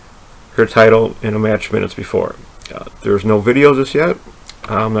retained her title in a match minutes before. There's no video of this yet.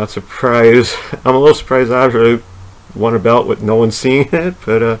 I'm not surprised. I'm a little surprised Aja won a belt with no one seeing it,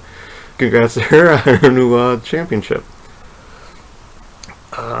 but congrats to her on her new championship.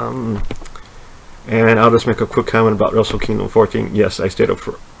 And I'll just make a quick comment about Wrestle Kingdom 14. Yes, I stayed up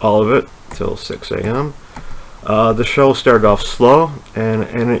for all of it till 6 a.m. The show started off slow and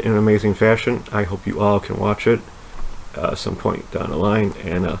ended in amazing fashion. I hope you all can watch it at some point down the line,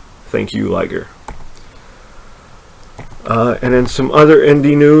 and thank you, Liger. And then some other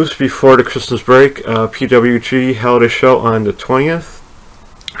indie news before the Christmas break. PWG held a show on the 20th,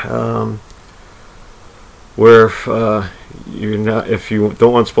 where if you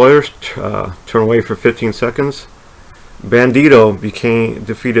don't want spoilers, turn away for 15 seconds. Bandito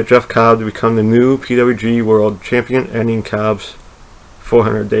defeated Jeff Cobb to become the new PWG World Champion, ending Cobb's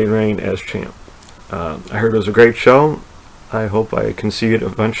 400-day reign as champ. I heard it was a great show. I hope I can see it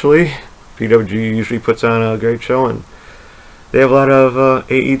eventually. PWG usually puts on a great show, and they have a lot of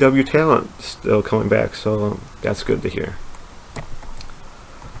AEW talent still coming back, so that's good to hear.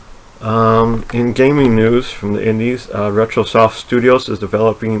 In gaming news from the indies, RetroSoft Studios is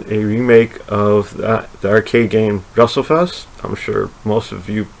developing a remake of the arcade game WrestleFest. I'm sure most of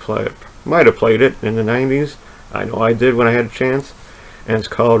you might have played it in the 90s. I know I did when I had a chance. And it's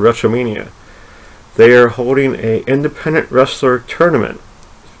called WrestleMania. They are holding an independent wrestler tournament,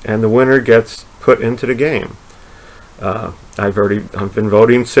 and the winner gets put into the game. I've been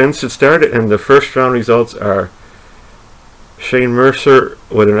voting since it started, and the first round results are Shane Mercer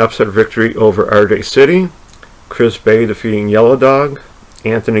with an upset victory over RJ City, Chris Bay defeating Yellow Dog,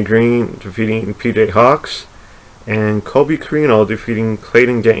 Anthony Green defeating PJ Hawks, and Kobe Carino defeating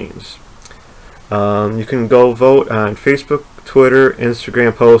Clayton Gaines. You can go vote on Facebook, Twitter,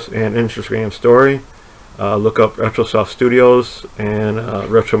 Instagram posts, and Instagram story. Look up RetroSoft Studios and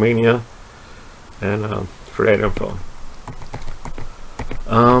RetroMania and for that info.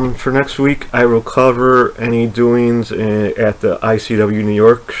 For next week, I will cover any doings at the ICW New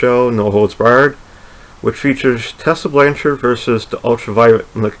York show, No Holds Barred, which features Tessa Blanchard versus the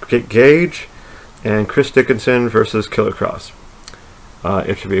Ultraviolet Nick Gage and Chris Dickinson versus Killer Cross.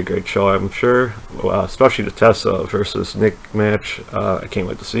 It should be a great show, I'm sure, especially the Tessa versus Nick match. I can't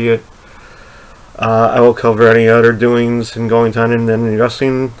wait to see it. I will cover any other doings and goings on in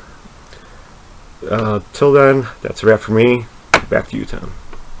wrestling. Till then, that's a wrap for me. Back to you, Tom.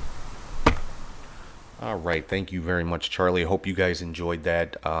 All right, thank you very much, Charlie. I hope you guys enjoyed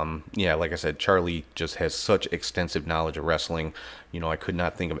that. Yeah, like I said, Charlie just has such extensive knowledge of wrestling. I could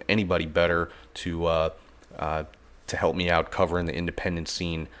not think of anybody better to help me out covering the independent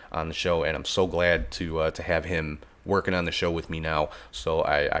scene on the show, and I'm so glad to have him working on the show with me now. So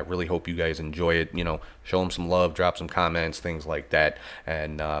I really hope you guys enjoy it. Show him some love, drop some comments, things like that.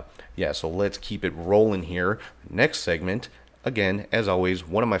 And yeah, so let's keep it rolling here. Next segment, again, as always,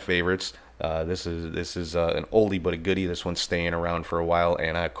 one of my favorites. This is an oldie but a goodie. This one's staying around for a while,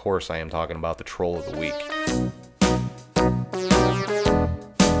 and of course I am talking about the Troll of the Week.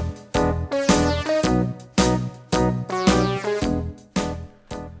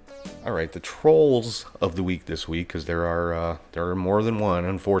 All right, the Trolls of the Week this week, because there are more than one,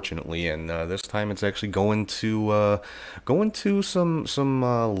 unfortunately, and this time it's actually going to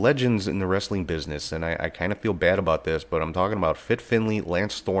some legends in the wrestling business, and I kind of feel bad about this, but I'm talking about Fit Finlay,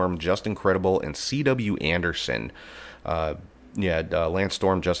 Lance Storm, Justin Credible, and C.W. Anderson. Lance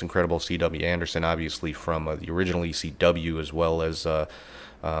Storm, Justin Credible, C.W. Anderson, obviously from the original ECW, as well as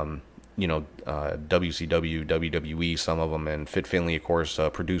WCW, WWE, some of them, and Fit Finlay, of course,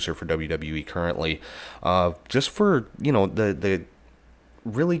 producer for WWE currently. Just for, the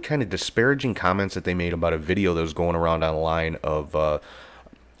really kind of disparaging comments that they made about a video that was going around online of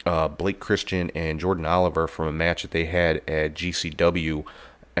Blake Christian and Jordan Oliver from a match that they had at GCW.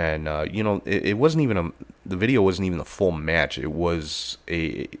 And, it wasn't even the video wasn't even the full match. It was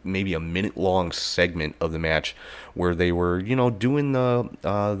maybe a minute-long segment of the match where they were, doing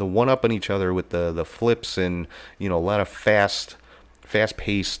the one-up on each other with the flips and, a lot of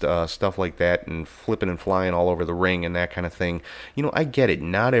fast-paced stuff like that, and flipping and flying all over the ring and that kind of thing. I get it.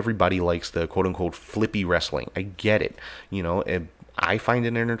 Not everybody likes the quote-unquote flippy wrestling. I get it. I find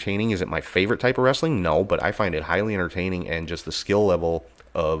it entertaining. Is it my favorite type of wrestling? No, but I find it highly entertaining, and just the skill level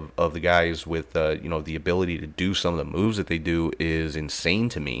of the guys with the ability to do some of the moves that they do is insane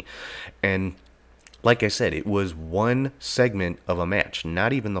to me. And like I said, it was one segment of a match,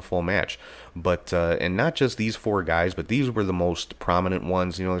 not even the full match. But and not just these four guys, but these were the most prominent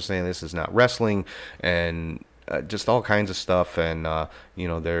ones. They're saying this is not wrestling, and just all kinds of stuff, and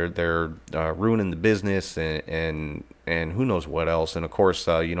they're ruining the business, and who knows what else. And of course,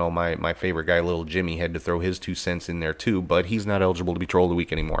 my favorite guy, Little Jimmy, had to throw his 2 cents in there too, but he's not eligible to be Troll of the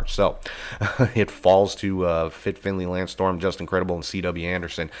Week anymore. So it falls to Fit Finlay, Lance Storm, Justin Credible, and C.W.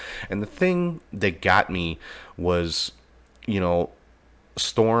 Anderson. And the thing that got me was,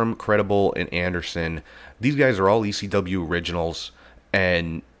 Storm, Credible, and Anderson. These guys are all ECW originals,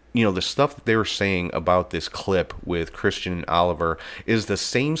 and the stuff that they were saying about this clip with Christian and Oliver is the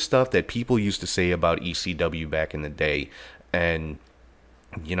same stuff that people used to say about ECW back in the day. And,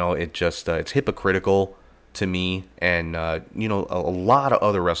 it just, it's hypocritical to me. And, a lot of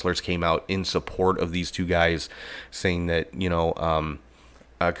other wrestlers came out in support of these two guys, saying that,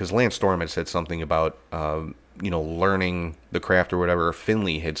 because Lance Storm had said something about, learning the craft or whatever.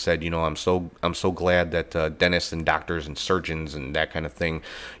 Finlay had said, I'm so glad that dentists and doctors and surgeons and that kind of thing,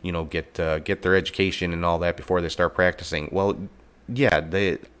 get their education and all that before they start practicing. Well, yeah,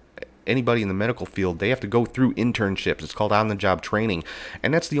 anybody in the medical field, they have to go through internships. It's called on-the-job training,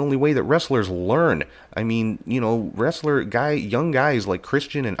 and that's the only way that wrestlers learn. I mean, young guys like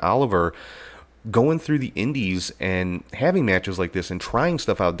Christian and Oliver going through the indies and having matches like this and trying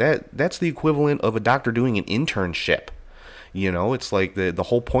stuff out, that's the equivalent of a doctor doing an internship. It's like the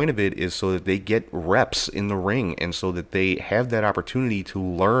whole point of it is so that they get reps in the ring and so that they have that opportunity to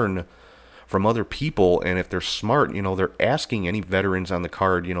learn from other people. And if they're smart, they're asking any veterans on the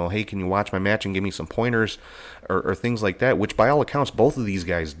card, hey, can you watch my match and give me some pointers or things like that, which by all accounts, both of these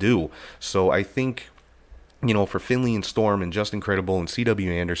guys do. So I think, for Finley and Storm and Justin Credible and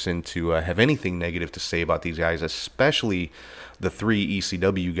C.W. Anderson to have anything negative to say about these guys, especially the 3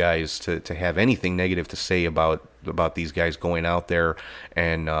 ECW guys, to have anything negative to say about these guys going out there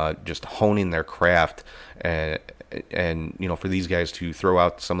and just honing their craft, and for these guys to throw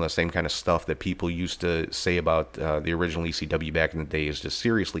out some of the same kind of stuff that people used to say about the original ECW back in the day is just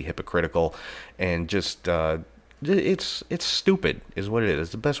seriously hypocritical and just it's stupid is what it is.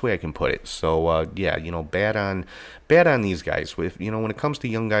 It's the best way I can put it. So bad on these guys. When it comes to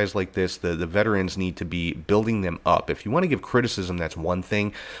young guys like this, the veterans need to be building them up. If you want to give criticism, that's one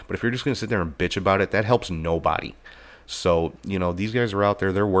thing, but if you're just going to sit there and bitch about it, that helps nobody. So, these guys are out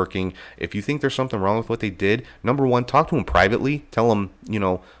there, they're working. If you think there's something wrong with what they did, number one, talk to them privately. Tell them,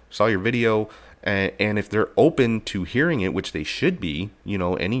 saw your video. And if they're open to hearing it, which they should be,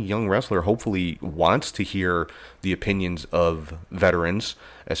 any young wrestler hopefully wants to hear the opinions of veterans,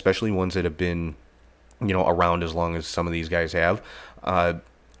 especially ones that have been, around as long as some of these guys have,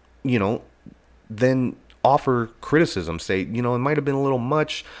 then offer criticism. Say, it might have been a little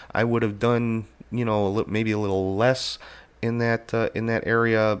much. I would have done, maybe a little less in that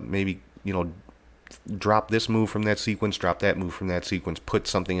area. Maybe, drop this move from that sequence, drop that move from that sequence, put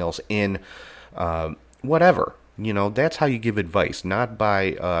something else in. Whatever, that's how you give advice, not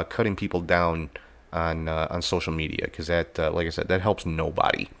by cutting people down on social media, because that, like I said, that helps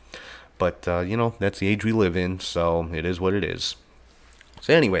nobody. But that's the age we live in, so it is what it is.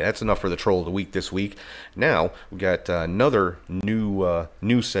 So anyway, that's enough for the Troll of the Week this week. Now we got another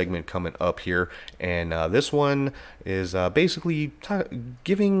new segment coming up here, and this one is basically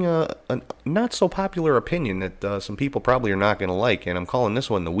giving a not so popular opinion that some people probably are not going to like, and I'm calling this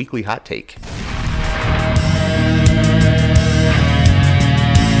one the Weekly Hot Take.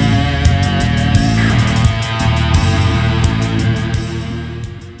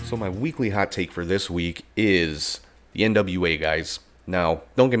 So my weekly hot take for this week is the NWA, guys. Now,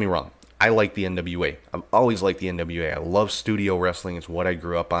 don't get me wrong. I like the NWA. I've always liked the NWA. I love studio wrestling. It's what I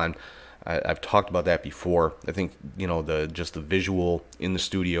grew up on. I've talked about that before. I think, the visual in the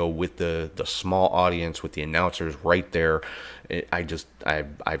studio with the small audience, with the announcers right there.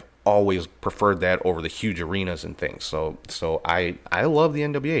 I've always preferred that over the huge arenas and things. So I love the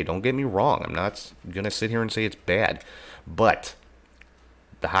NWA. Don't get me wrong. I'm not going to sit here and say it's bad. But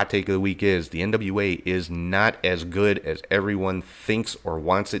the hot take of the week is the NWA is not as good as everyone thinks or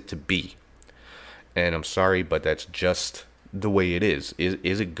wants it to be. And I'm sorry, but that's just the way it is.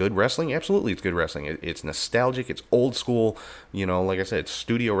 Is it good wrestling? Absolutely, it's good wrestling. It's nostalgic. It's old school. Like I said, it's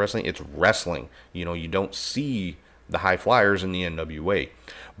studio wrestling. It's wrestling. You don't see the high flyers in the NWA.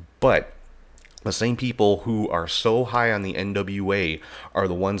 But the same people who are so high on the NWA are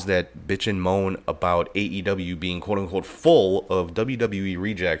the ones that bitch and moan about AEW being quote-unquote full of WWE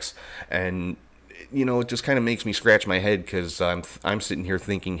rejects. And, it just kind of makes me scratch my head because I'm sitting here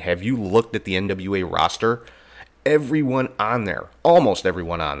thinking, have you looked at the NWA roster? Everyone on there, almost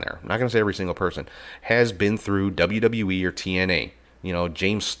everyone on there, I'm not going to say every single person, has been through WWE or TNA.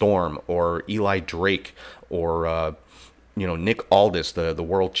 James Storm or Eli Drake or Nick Aldis, the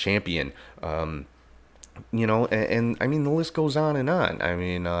world champion, and I mean, the list goes on and on. I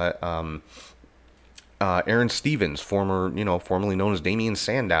mean, Aaron Stevens, formerly known as Damian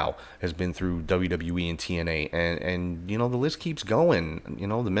Sandow, has been through WWE and TNA, and the list keeps going,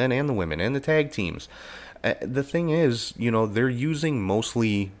 the men and the women and the tag teams. The thing is, they're using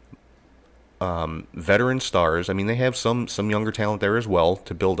mostly veteran stars. I mean, they have some younger talent there as well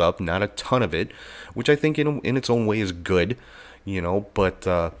to build up, not a ton of it, which I think in its own way is good,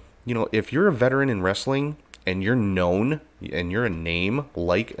 but if you're a veteran in wrestling and you're known and you're a name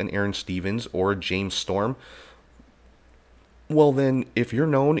like an Aaron Stevens or a James Storm, well then, if you're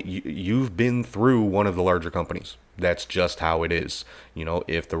known, you've been through one of the larger companies. That's just how it is.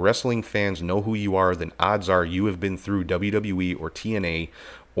 If the wrestling fans know who you are, then odds are you have been through WWE or TNA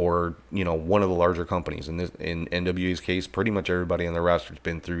or one of the larger companies. In NWA's case, pretty much everybody on the roster has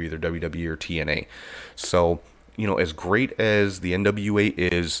been through either WWE or TNA. So as great as the NWA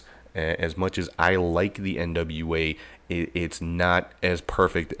is, as much as I like the NWA, it's not as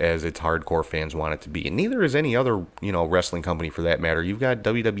perfect as its hardcore fans want it to be, and neither is any other wrestling company for that matter. You've got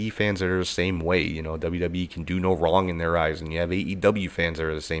WWE fans that are the same way. WWE can do no wrong in their eyes, and you have AEW fans that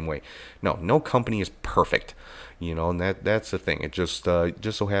are the same way. No company is perfect. And that's the thing. It just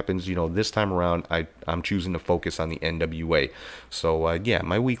so happens, this time around, I'm choosing to focus on the NWA. So,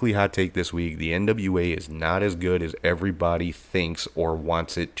 my weekly hot take this week, the NWA is not as good as everybody thinks or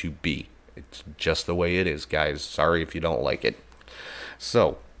wants it to be. It's just the way it is, guys. Sorry if you don't like it.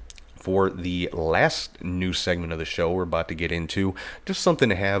 So, for the last new segment of the show we're about to get into, just something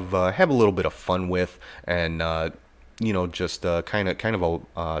to have a little bit of fun with, and just kind of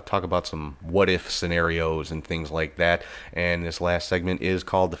talk about some what if scenarios and things like that. And this last segment is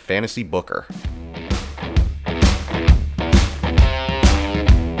called the Fantasy Booker.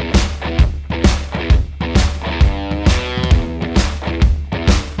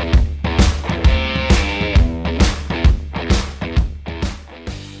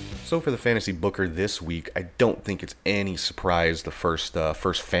 So for the Fantasy Booker this week, I don't think it's any surprise the first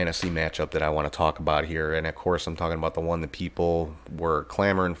fantasy matchup that I want to talk about here. And of course, I'm talking about the one that people were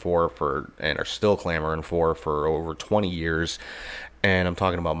clamoring for and are still clamoring for over 20 years. And I'm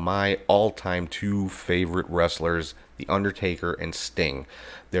talking about my all-time two favorite wrestlers, The Undertaker and Sting.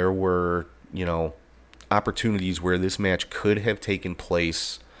 There were, opportunities where this match could have taken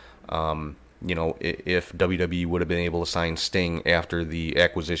place, if WWE would have been able to sign Sting after the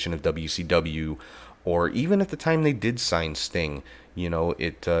acquisition of WCW, or even at the time they did sign Sting,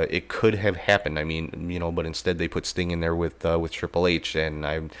 it could have happened. I mean, but instead they put Sting in there with Triple H, and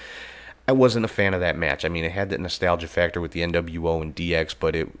I wasn't a fan of that match. I mean, it had that nostalgia factor with the NWO and DX,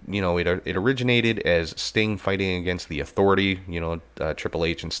 but it originated as Sting fighting against the Authority, Triple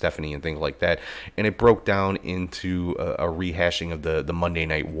H and Stephanie and things like that, and it broke down into a rehashing of the Monday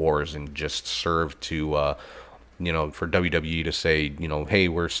Night Wars, and just served to for WWE to say, hey,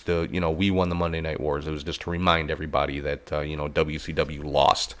 we're still, we won the Monday Night Wars. It was just to remind everybody that WCW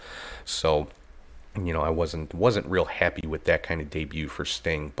lost. So I wasn't real happy with that kind of debut for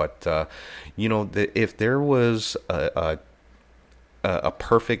Sting, but if there was a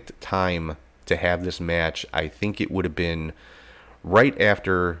perfect time to have this match, I think it would have been right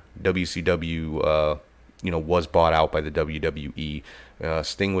after WCW was bought out by the WWE.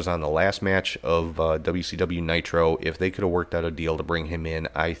 Sting was on the last match of WCW Nitro. If they could have worked out a deal to bring him in,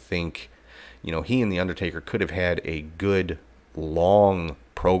 I think he and the Undertaker could have had a good long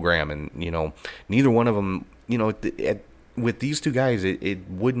program, and neither one of them, with these two guys, it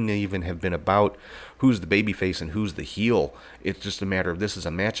wouldn't even have been about who's the babyface and who's the heel. It's just a matter of, this is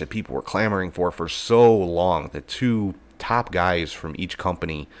a match that people were clamoring for so long. The two top guys from each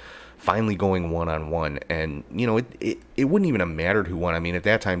company finally going one-on-one, and it wouldn't even have mattered who won. I mean, at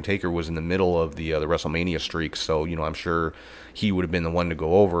that time, Taker was in the middle of the WrestleMania streak, so I'm sure he would have been the one to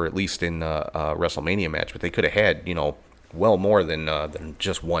go over, at least in the WrestleMania match. But they could have had well more than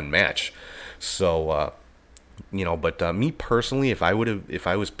just one match. So but me personally, if I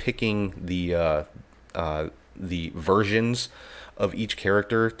was picking the versions of each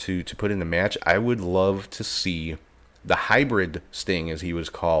character to put in the match, I would love to see the hybrid Sting, as he was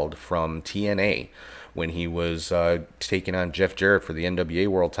called, from TNA, when he was taking on Jeff Jarrett for the NWA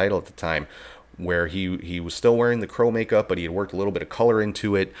World Title at the time, where he was still wearing the crow makeup, but he had worked a little bit of color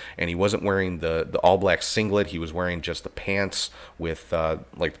into it, and he wasn't wearing the all-black singlet. He was wearing just the pants with, the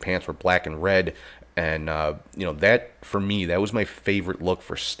pants were black and red, and, that, for me, that was my favorite look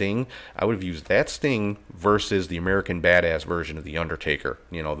for Sting. I would have used that Sting versus the American Badass version of The Undertaker,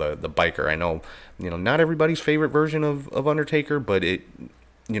 the biker. I know, not everybody's favorite version of Undertaker, but it...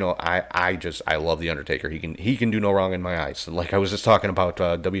 I love The Undertaker. He can do no wrong in my eyes. So like I was just talking about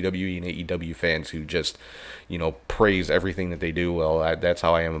WWE and AEW fans who just, praise everything that they do. Well, that's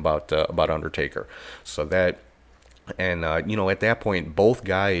how I am about Undertaker. So that, and at that point, both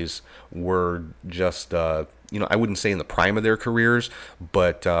guys were just I wouldn't say in the prime of their careers,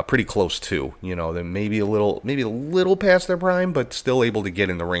 but pretty close to. They maybe a little past their prime, but still able to get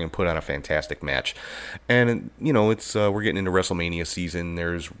in the ring and put on a fantastic match. And it's we're getting into WrestleMania season.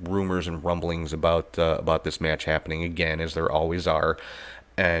 There's rumors and rumblings about this match happening again, as there always are.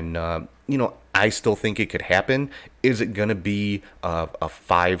 And I still think it could happen. Is it going to be a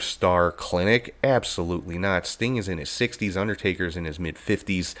 5-star clinic? Absolutely not. Sting is in his 60s. Undertaker's in his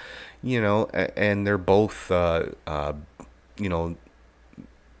mid-50s. And they're both,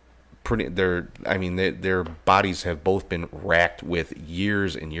 pretty. Their bodies have both been racked with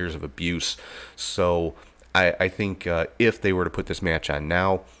years and years of abuse. So I think if they were to put this match on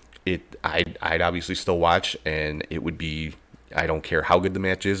now, I'd obviously still watch, and it would be I don't care how good the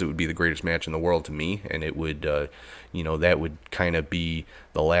match is. It would be the greatest match in the world to me, and it would, that would kind of be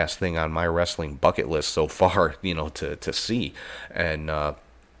the last thing on my wrestling bucket list so far, to see. And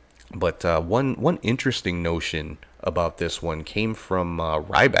but one interesting notion about this one came from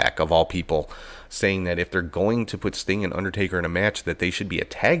Ryback, of all people, saying that if they're going to put Sting and Undertaker in a match, that they should be a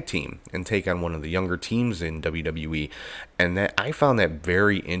tag team and take on one of the younger teams in WWE. And that I found that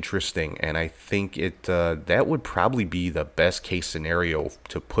very interesting, and I think that would probably be the best case scenario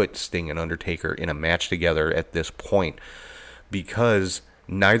to put Sting and Undertaker in a match together at this point, because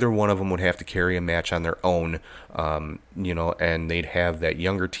neither one of them would have to carry a match on their own, and they'd have that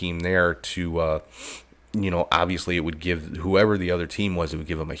younger team there to, obviously it would give whoever the other team was, it would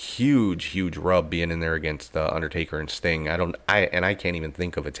give them a huge rub being in there against Undertaker and Sting. I can't even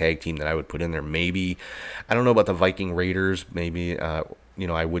think of a tag team that I would put in there. Maybe, I don't know about the Viking Raiders. Maybe, I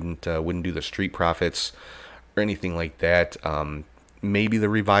wouldn't do the Street Profits or anything like that. Maybe the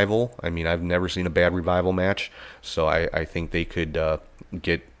Revival. I mean, I've never seen a bad Revival match, so I think they could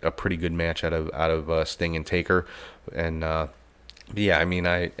get a pretty good match out of Sting and Taker. And yeah, I mean,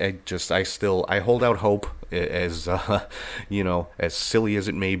 I hold out hope, as as silly as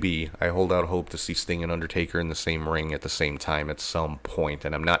it may be. I hold out hope to see Sting and Undertaker in the same ring at the same time at some point.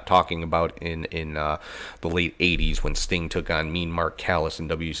 And I'm not talking about in the late '80s when Sting took on Mean Mark Callis in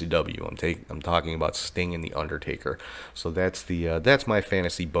WCW. I'm talking about Sting and the Undertaker. So that's my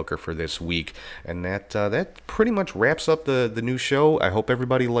fantasy booker for this week, and that pretty much wraps up the new show. I hope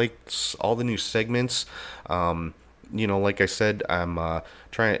everybody likes all the new segments. Like I said, I'm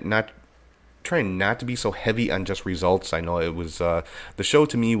trying not to be so heavy on just results. I know it was the show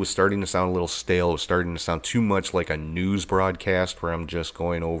to me was starting to sound a little stale. It was starting to sound too much like a news broadcast where I'm just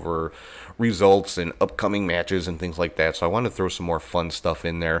going over results and upcoming matches and things like that. So I want to throw some more fun stuff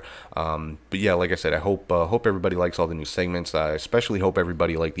in there. But yeah, like I said, I hope everybody likes all the new segments. I especially hope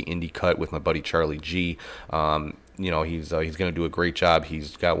everybody liked the Indie Cut with my buddy Charlie G. He's going to do a great job.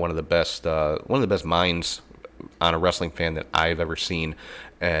 He's got one of the best minds on a wrestling fan that I've ever seen,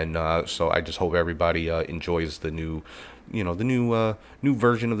 and so I just hope everybody enjoys the new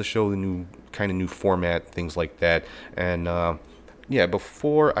version of the show, the new format, things like that. And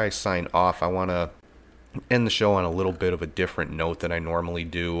before I sign off, I want to end the show on a little bit of a different note than I normally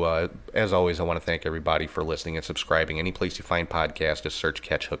do. As always, I want to thank everybody for listening and subscribing. Any place you find podcasts, just search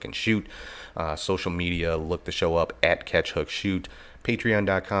Catch, Hook, and Shoot. Social media, look the show up at Catch, Hook, Shoot.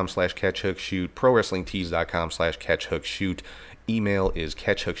 Patreon.com/CatchHookShoot, ProWrestlingTees.com/CatchHookShoot. Email is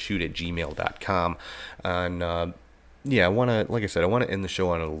catchhookshoot@gmail.com. And I want to end the show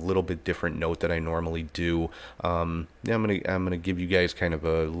on a little bit different note than I normally do. I'm gonna give you guys kind of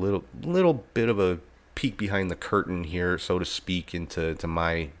a little bit of a peek behind the curtain here, so to speak, into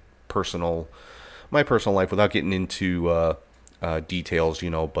my personal life without getting into details,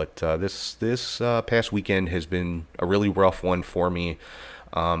 but this past weekend has been a really rough one for me.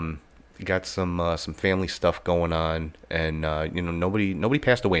 Got some family stuff going on, and nobody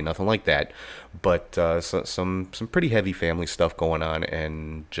passed away, nothing like that, but some pretty heavy family stuff going on,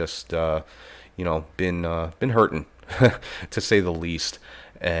 and just been hurting to say the least.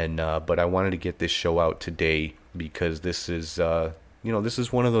 And but I wanted to get this show out today because this is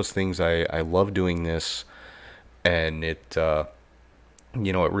one of those things I love doing this. And it, it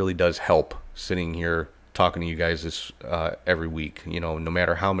really does help sitting here talking to you guys this every week. No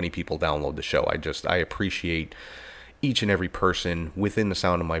matter how many people download the show, I appreciate each and every person within the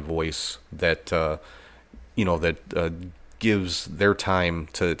sound of my voice that gives their time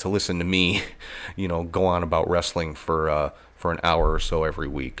to listen to me, go on about wrestling for an hour or so every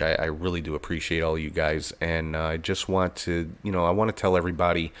week. I really do appreciate all you guys, and I just want to, I want to tell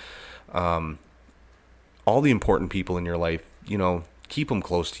everybody. All the important people in your life, keep them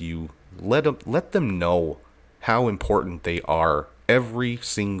close to you. Let them know how important they are every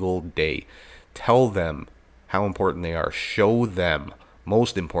single day. Tell them how important they are. Show them,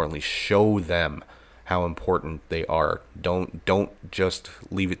 most importantly, show them how important they are. Don't just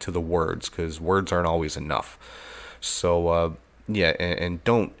leave it to the words, because words aren't always enough. So, and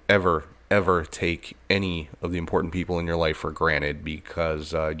don't ever take any of the important people in your life for granted,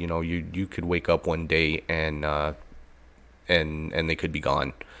 because you could wake up one day and they could be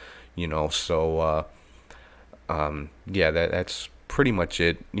gone, so that's pretty much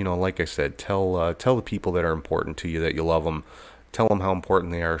it. Like I said, tell the people that are important to you that you love them. Tell them how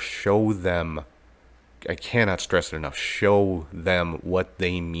important they are. Show them, I cannot stress it enough, show them what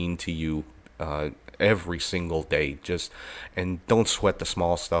they mean to you every single day. And don't sweat the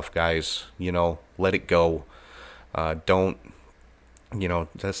small stuff, guys. Let it go.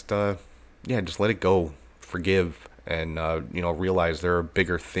 Just let it go. Forgive, and realize there are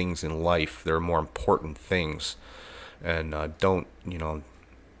bigger things in life. There are more important things, and don't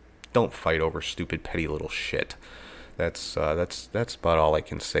fight over stupid, petty little shit. That's about all I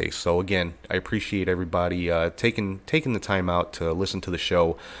can say. So again, I appreciate everybody taking the time out to listen to the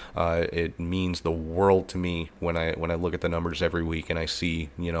show. It means the world to me when I look at the numbers every week and I see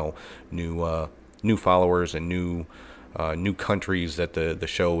new followers and new countries that the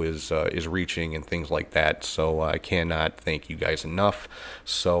show is reaching and things like that. So I cannot thank you guys enough.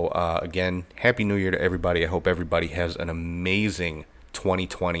 So again, Happy New Year to everybody. I hope everybody has an amazing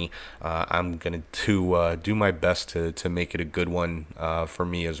 2020. I'm going to do my best to make it a good one for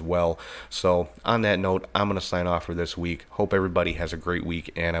me as well. So on that note, I'm going to sign off for this week. Hope everybody has a great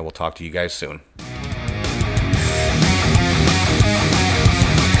week, and I will talk to you guys soon.